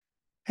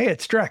Hey,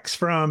 it's Drex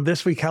from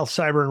This Week Health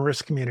Cyber and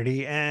Risk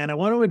Community, and I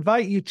want to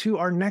invite you to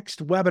our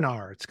next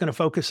webinar. It's going to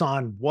focus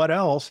on what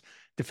else?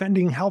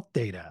 Defending health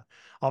data.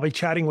 I'll be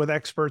chatting with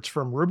experts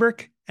from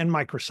Rubrik and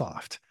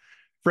Microsoft.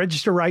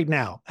 Register right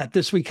now at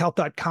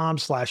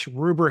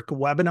thisweekhealth.com/Rubrik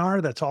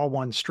webinar. That's all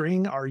one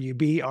string,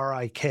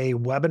 RUBRIK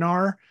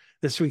webinar,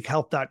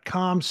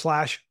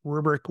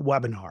 thisweekhealth.com/Rubrik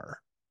webinar.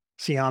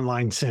 See you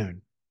online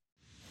soon.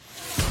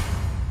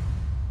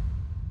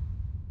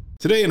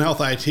 Today in Health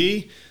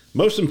IT,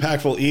 most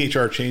impactful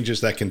EHR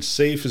changes that can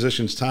save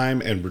physicians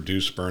time and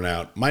reduce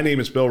burnout. My name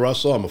is Bill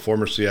Russell. I'm a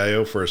former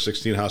CIO for a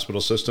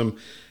 16-hospital system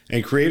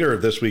and creator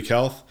of This Week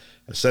Health,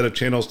 a set of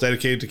channels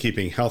dedicated to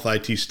keeping health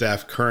IT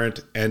staff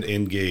current and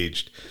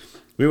engaged.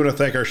 We want to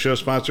thank our show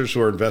sponsors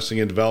who are investing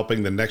in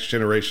developing the next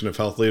generation of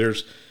health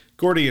leaders: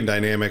 Gordian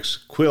Dynamics,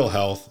 Quill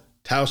Health,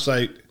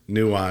 Tausight,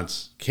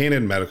 Nuance,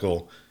 Canon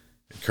Medical,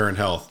 and Current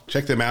Health.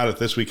 Check them out at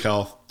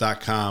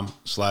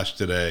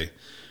thisweekhealth.com/today.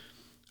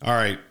 All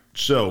right,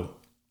 so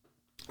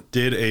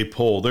did a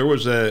poll. There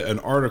was an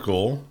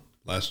article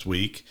last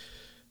week.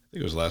 I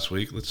think it was last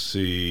week. Let's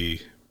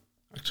see.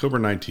 October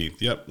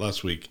 19th. Yep,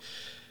 last week.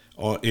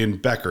 In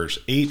Becker's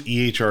 8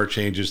 EHR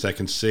changes that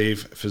can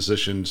save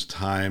physicians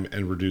time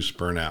and reduce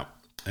burnout.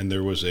 And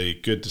there was a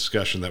good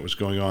discussion that was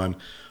going on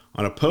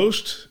a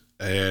post,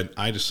 and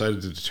I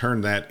decided to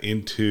turn that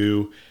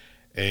into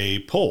a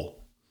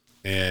poll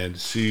and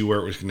see where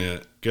it was going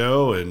to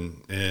go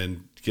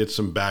and get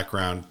some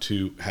background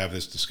to have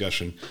this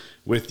discussion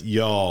with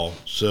y'all.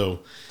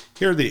 So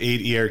here are the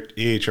 8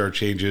 EHR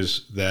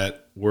changes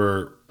that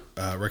were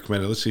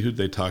recommended. Let's see who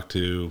they talked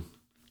to.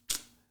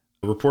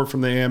 A report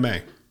from the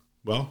AMA.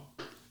 Well,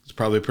 it's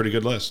probably a pretty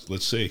good list.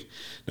 Let's see.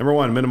 Number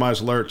 1,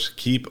 minimize alerts.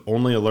 Keep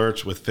only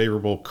alerts with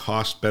favorable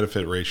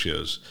cost-benefit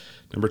ratios.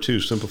 Number 2,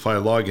 simplify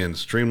logins.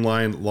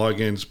 Streamline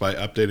logins by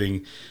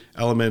updating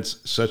elements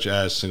such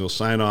as single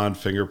sign-on,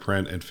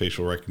 fingerprint, and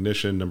facial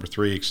recognition. Number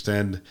 3,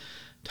 extend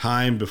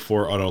time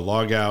before auto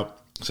logout,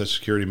 set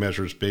security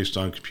measures based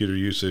on computer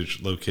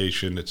usage,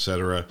 location,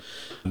 etc.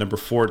 Number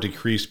 4,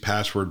 decrease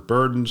password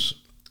burdens.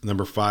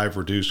 Number 5,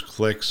 reduce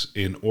clicks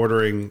in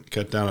ordering,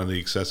 cut down on the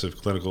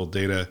excessive clinical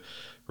data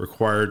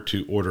required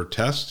to order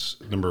tests.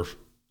 Number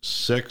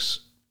 6,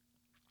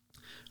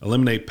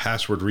 eliminate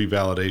password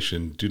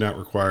revalidation. Do not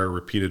require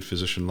repeated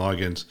physician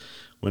logins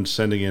when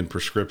sending in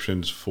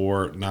prescriptions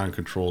for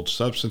non-controlled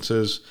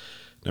substances.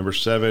 Number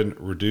 7,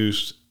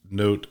 reduce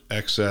note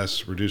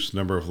excess, reduce the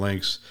number of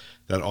links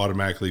that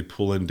automatically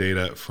pull in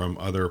data from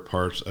other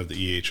parts of the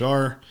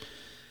EHR.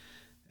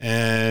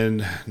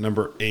 And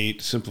number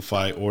 8,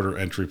 simplify order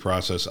entry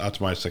process,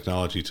 optimize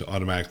technology to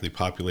automatically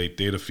populate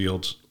data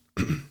fields.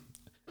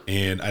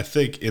 And I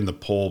think in the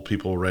poll,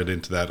 people read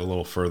into that a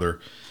little further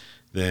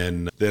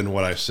than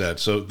what I said.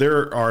 So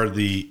there are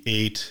the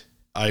 8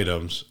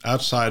 items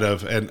outside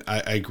of, and I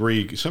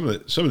agree, some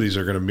of these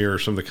are going to mirror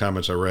some of the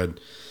comments I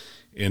read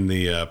in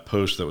the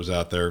post that was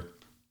out there.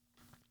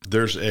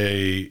 There's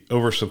a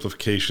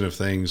oversimplification of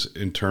things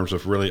in terms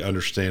of really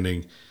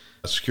understanding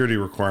security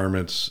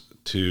requirements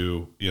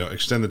to,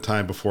 extend the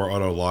time before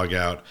auto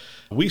logout.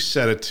 We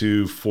set it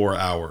to 4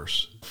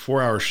 hours.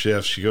 4-hour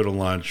shifts, you go to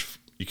lunch,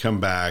 you come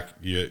back,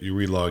 you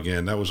re-log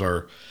in. That was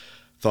our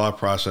thought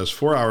process.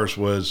 4 hours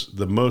was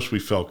the most we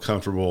felt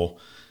comfortable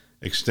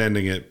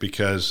extending it,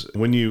 because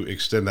when you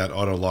extend that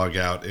auto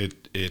logout,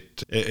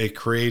 it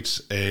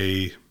creates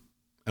an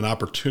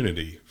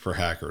opportunity for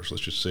hackers.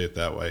 Let's just say it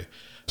that way.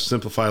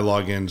 Simplify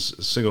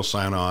logins, single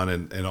sign-on,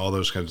 and all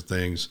those kinds of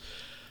things.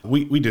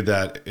 We did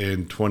that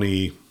in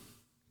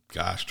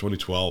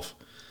 2012.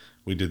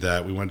 We did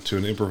that. We went to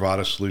an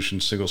Imprivata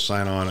solution, single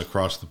sign-on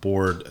across the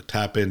board,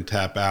 tap in,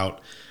 tap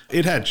out.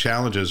 It had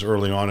challenges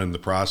early on in the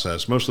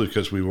process, mostly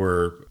because we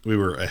were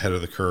ahead of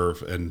the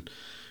curve and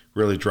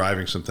really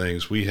driving some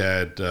things. We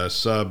had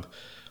sub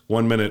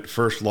 1 minute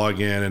first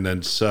login and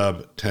then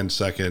sub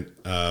 10-second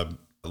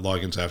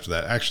logins after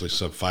that. Actually,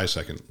 sub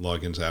 5-second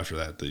logins after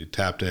that. You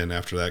tapped in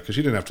after that because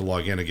you didn't have to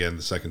log in again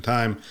the second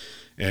time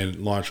and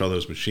launch all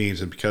those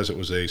machines. And because it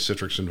was a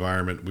Citrix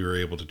environment, we were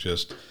able to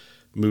just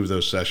move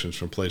those sessions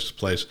from place to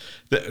place.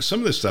 Some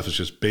of this stuff is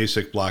just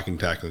basic blocking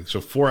tackling. So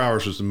 4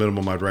 hours is the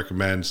minimum I'd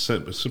recommend.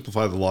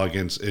 Simplify the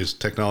logins is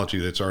technology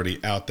that's already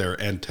out there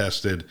and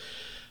tested.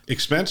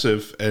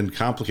 Expensive and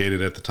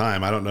complicated at the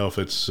time. I don't know if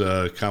it's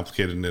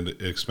complicated and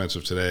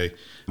expensive today.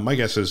 My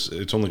guess is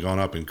it's only gone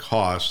up in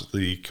cost.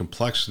 The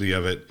complexity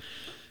of it,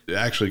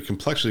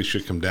 complexity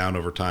should come down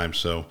over time.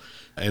 So,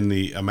 and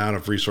the amount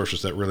of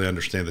resources that really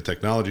understand the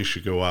technology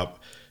should go up.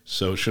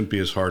 So it shouldn't be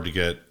as hard to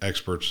get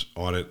experts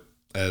on it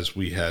as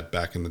we had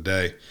back in the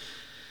day.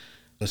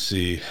 Let's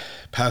see.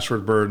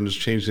 Password burdens,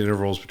 change the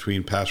intervals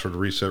between password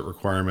reset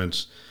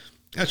requirements.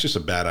 That's just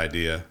a bad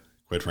idea,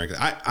 quite frankly.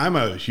 I'm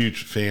a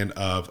huge fan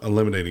of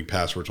eliminating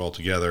passwords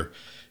altogether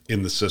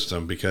in the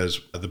system,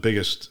 because the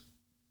biggest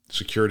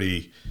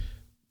security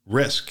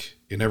risk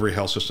in every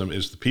health system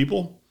is the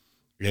people.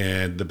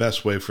 And the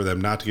best way for them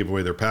not to give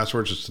away their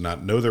passwords is to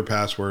not know their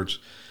passwords.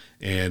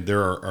 And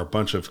there are a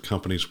bunch of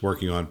companies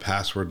working on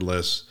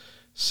passwordless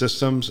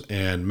systems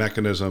and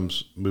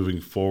mechanisms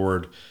moving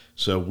forward,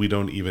 so we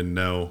don't even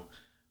know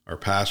our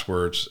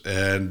passwords.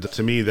 And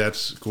to me,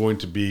 that's going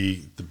to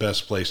be the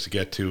best place to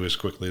get to as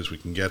quickly as we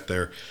can get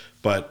there.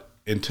 But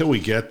until we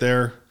get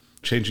there,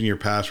 changing your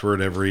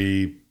password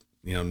every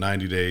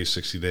 90 days,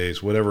 60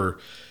 days, whatever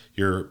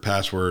your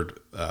password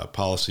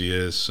policy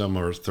is, some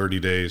are 30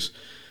 days.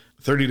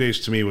 30 days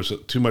to me was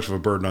too much of a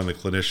burden on the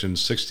clinicians.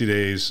 60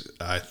 days,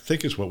 I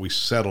think, is what we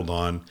settled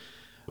on.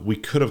 We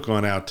could have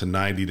gone out to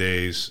 90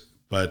 days,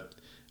 but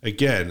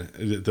again,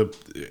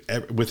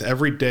 with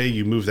every day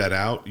you move that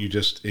out, you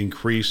just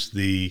increase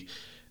the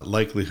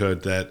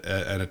likelihood that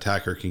an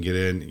attacker can get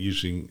in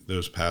using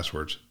those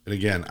passwords. And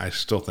again, I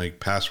still think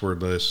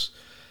passwordless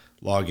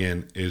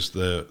login is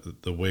the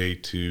way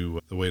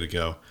to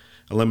go.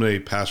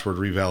 Eliminate password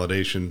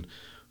revalidation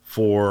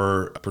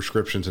for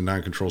prescriptions and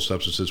non-controlled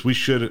substances. We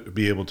should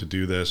be able to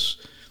do this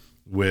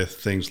with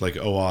things like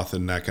OAuth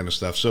and that kind of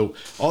stuff. So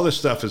all this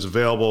stuff is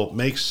available,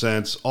 makes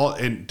sense.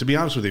 And to be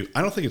honest with you,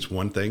 I don't think it's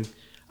one thing.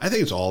 I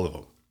think it's all of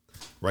them,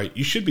 right?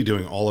 You should be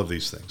doing all of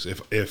these things.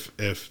 If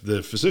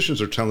the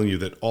physicians are telling you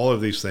that all of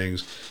these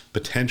things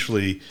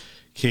potentially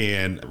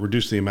can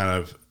reduce the amount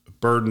of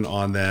burden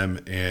on them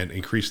and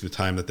increase the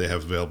time that they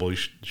have available, you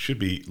should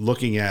be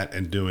looking at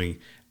and doing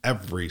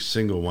every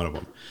single one of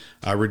them.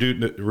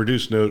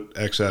 Reduce note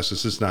excess.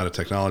 This is not a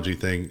technology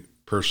thing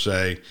per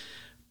se,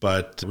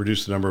 but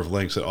reduce the number of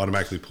links that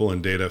automatically pull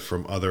in data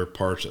from other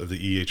parts of the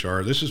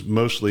EHR. This is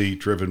mostly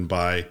driven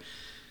by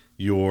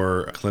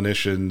your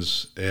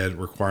clinicians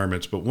and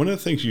requirements. But one of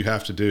the things you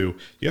have to do,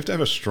 you have to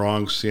have a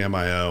strong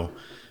CMIO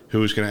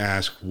who is going to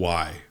ask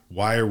why.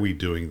 Why are we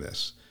doing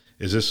this?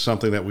 Is this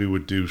something that we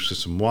would do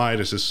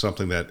system-wide? Is this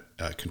something that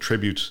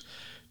contributes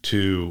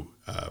to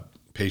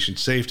patient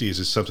safety? Is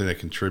this something that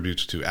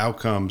contributes to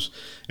outcomes?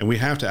 And we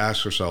have to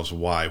ask ourselves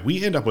why.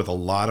 We end up with a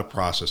lot of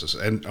processes,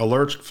 and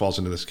alerts falls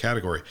into this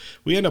category.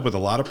 We end up with a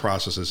lot of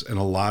processes and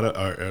a lot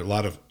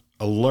of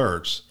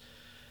alerts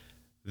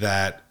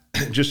that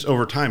just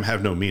over time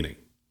have no meaning.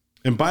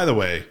 And by the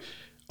way,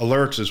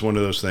 alerts is one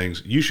of those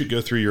things. You should go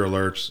through your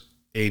alerts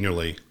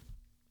annually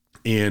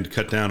and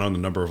cut down on the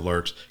number of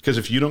alerts, because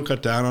if you don't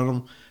cut down on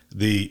them,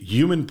 the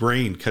human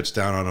brain cuts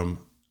down on them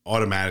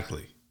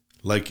automatically.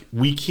 Like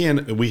we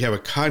have a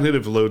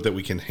cognitive load that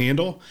we can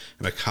handle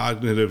and a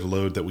cognitive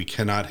load that we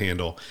cannot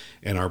handle.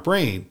 And our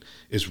brain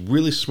is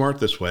really smart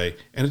this way,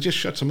 and it just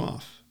shuts them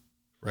off,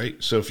 right?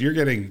 So if you're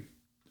getting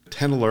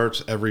 10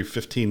 alerts every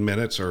 15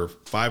 minutes or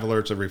 5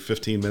 alerts every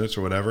 15 minutes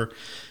or whatever,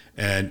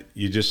 and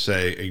you just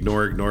say,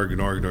 ignore,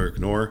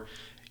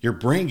 your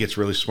brain gets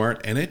really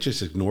smart and it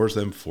just ignores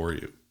them for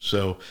you.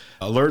 So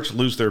alerts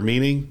lose their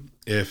meaning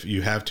if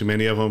you have too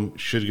many of them.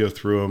 Should go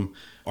through them.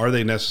 Are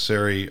they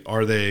necessary?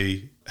 Are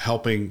they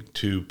helping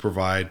to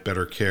provide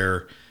better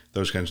care?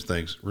 Those kinds of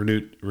things.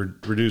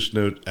 Reduce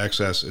note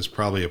excess is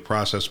probably a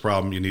process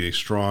problem. You need a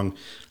strong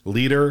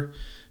leader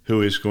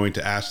who is going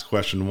to ask the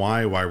question,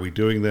 why are we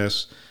doing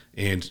this?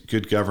 And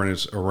good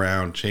governance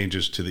around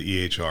changes to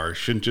the EHR.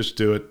 Shouldn't just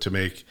do it to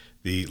make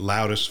the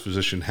loudest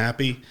physician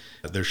happy.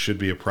 There should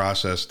be a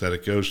process that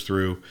it goes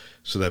through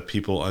so that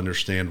people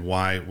understand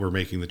why we're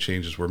making the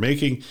changes we're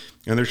making.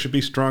 And there should be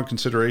strong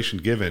consideration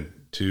given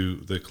to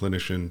the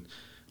clinician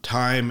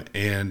time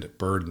and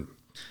burden.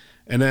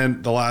 And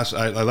then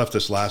I left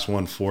this last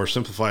one for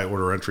simplify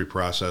order entry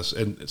process.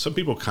 And some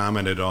people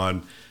commented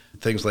on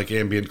things like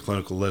ambient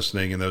clinical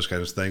listening and those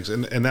kinds of things.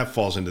 And that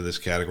falls into this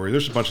category.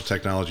 There's a bunch of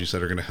technologies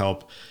that are going to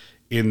help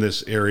in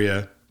this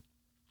area.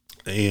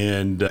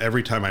 And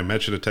every time I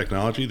mention a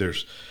technology,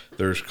 there's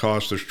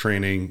cost, there's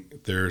training,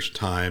 there's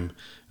time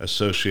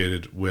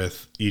associated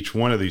with each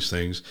one of these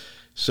things.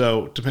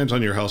 So it depends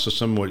on your health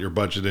system, what your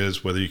budget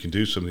is, whether you can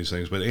do some of these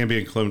things. But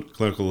ambient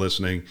clinical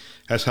listening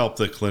has helped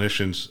the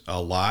clinicians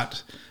a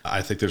lot.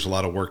 I think there's a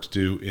lot of work to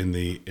do in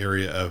the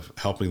area of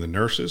helping the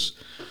nurses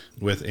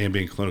with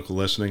ambient clinical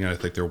listening. And I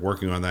think they're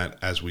working on that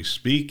as we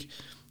speak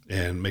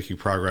and making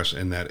progress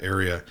in that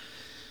area.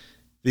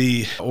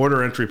 The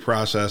order entry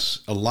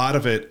process, a lot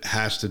of it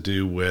has to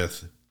do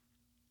with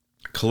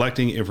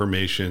collecting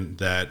information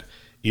that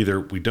either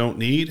we don't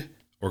need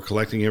or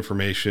collecting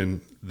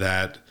information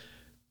that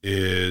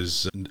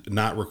is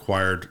not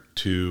required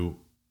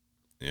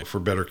for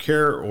better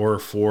care or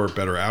for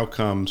better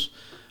outcomes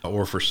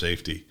or for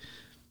safety.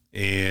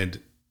 And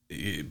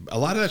a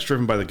lot of that's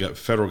driven by the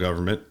federal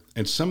government,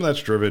 and some of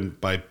that's driven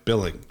by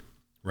billing,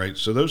 right?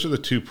 So those are the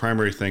two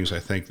primary things I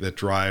think that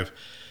drive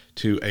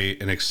to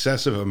an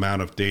excessive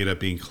amount of data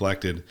being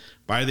collected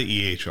by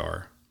the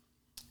EHR.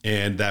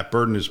 And that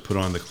burden is put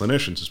on the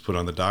clinicians, it's put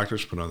on the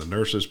doctors, put on the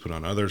nurses, put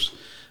on others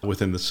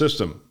within the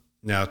system.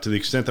 Now, to the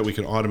extent that we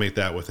can automate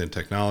that within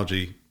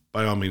technology,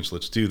 by all means,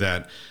 let's do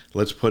that.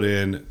 Let's put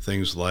in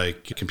things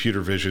like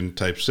computer vision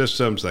type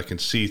systems that can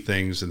see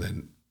things and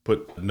then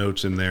put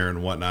notes in there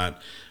and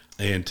whatnot,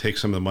 and take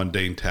some of the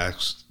mundane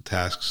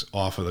tasks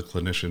off of the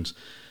clinicians.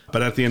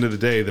 But at the end of the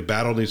day, the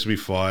battle needs to be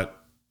fought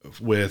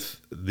with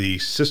the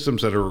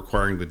systems that are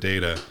requiring the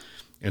data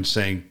and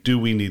saying, do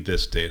we need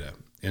this data?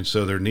 And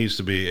so there needs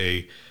to be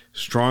a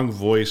strong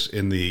voice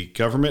in the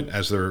government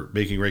as they're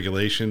making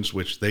regulations,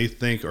 which they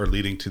think are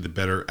leading to the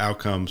better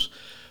outcomes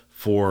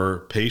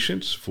for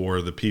patients,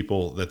 for the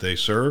people that they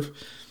serve.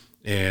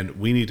 And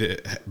we need to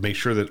make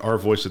sure that our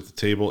voice at the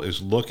table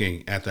is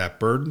looking at that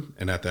burden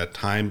and at that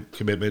time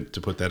commitment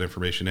to put that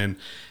information in.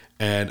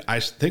 And I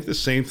think the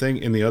same thing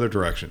in the other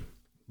direction,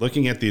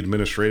 looking at the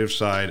administrative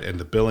side and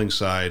the billing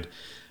side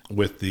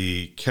with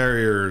the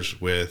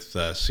carriers, with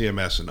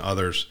CMS and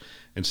others,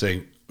 and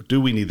saying, do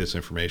we need this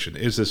information?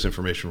 Is this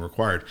information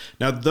required?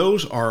 Now,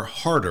 those are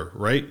harder,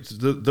 right?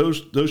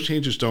 Those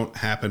changes don't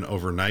happen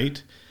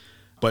overnight,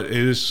 but it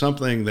is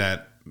something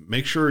that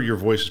make sure your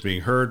voice is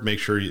being heard, make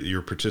sure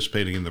you're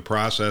participating in the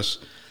process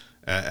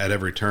at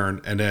every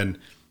turn, and then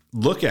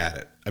look at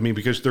it. I mean,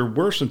 because there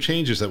were some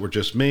changes that were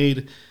just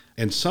made,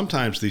 and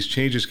sometimes these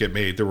changes get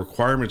made, the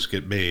requirements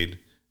get made,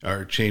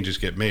 or changes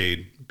get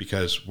made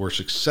because we're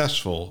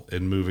successful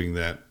in moving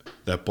that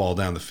ball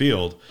down the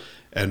field.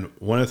 And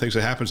one of the things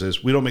that happens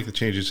is we don't make the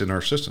changes in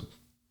our system.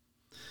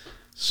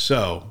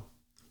 So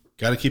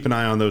got to keep an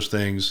eye on those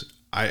things.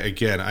 I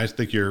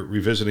think you're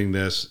revisiting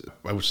this,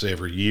 I would say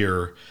every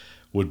year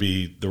would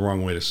be the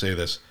wrong way to say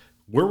this.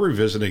 We're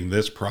revisiting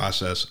this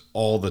process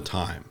all the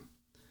time.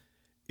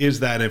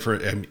 Is that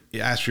and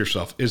ask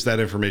yourself, is that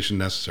information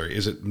necessary?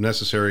 Is it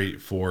necessary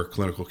for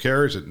clinical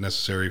care? Is it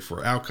necessary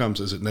for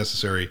outcomes? Is it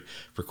necessary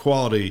for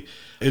quality?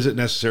 Is it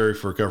necessary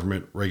for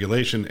government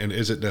regulation? And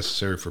is it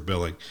necessary for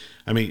billing?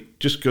 I mean,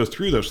 just go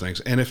through those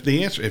things. And if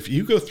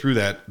you go through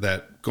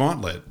that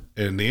gauntlet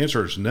and the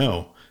answer is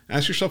no,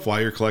 ask yourself why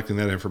you're collecting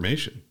that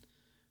information.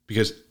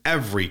 Because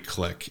every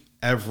click,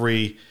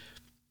 every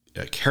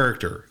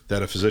character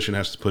that a physician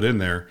has to put in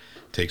there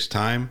takes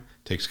time,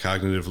 takes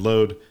cognitive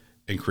load,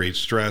 and creates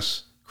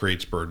stress,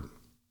 creates burden.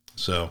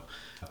 So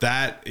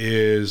that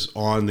is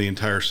on the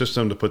entire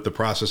system to put the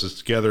processes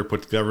together,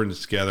 put the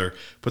governance together,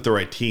 put the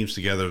right teams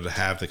together to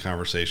have the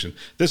conversation.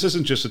 This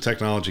isn't just a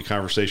technology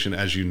conversation,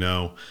 as you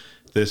know.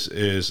 This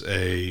is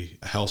a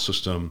health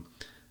system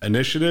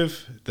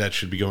initiative that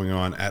should be going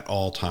on at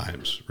all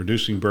times.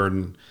 Reducing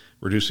burden,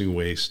 reducing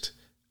waste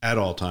at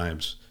all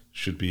times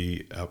should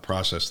be a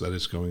process that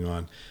is going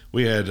on.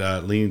 We had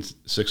Lean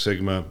Six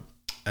Sigma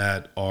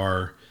at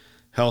our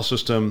health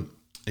system,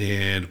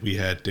 and we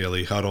had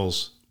daily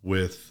huddles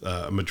with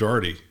a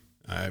majority.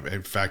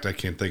 In fact, I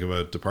can't think of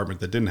a department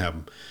that didn't have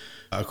them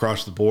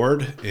across the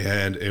board,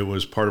 and it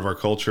was part of our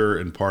culture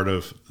and part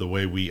of the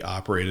way we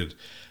operated.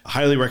 I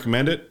highly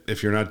recommend it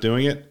if you're not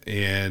doing it.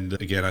 And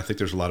again, I think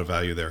there's a lot of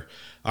value there.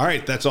 All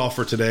right, that's all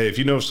for today. If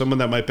you know someone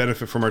that might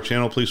benefit from our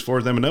channel, please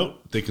forward them a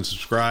note. They can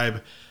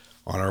subscribe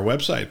on our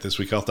website,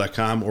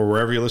 thisweekhealth.com, or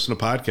wherever you listen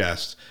to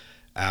podcasts.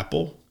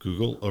 Apple,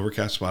 Google,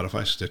 Overcast,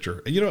 Spotify,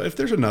 Stitcher. And if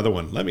there's another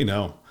one, let me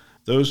know.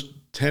 Those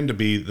tend to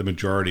be the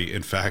majority.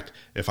 In fact,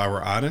 if I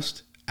were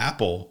honest,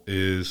 Apple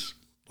is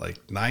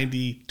like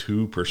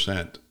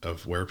 92%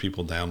 of where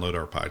people download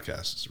our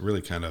podcasts. It's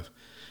really kind of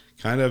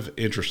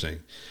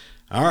interesting.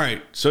 All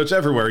right, so it's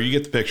everywhere. You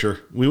get the picture.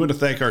 We want to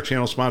thank our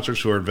channel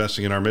sponsors who are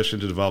investing in our mission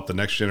to develop the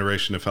next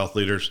generation of health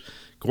leaders: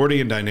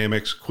 Gordian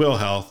Dynamics, Quill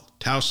Health,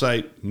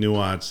 Tausight,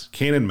 Nuance,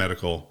 Canon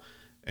Medical,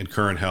 and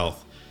Current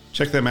Health.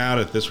 Check them out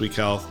at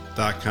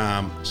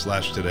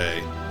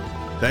thisweekhealth.com/today.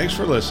 Thanks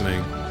for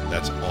listening.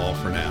 That's all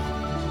for now.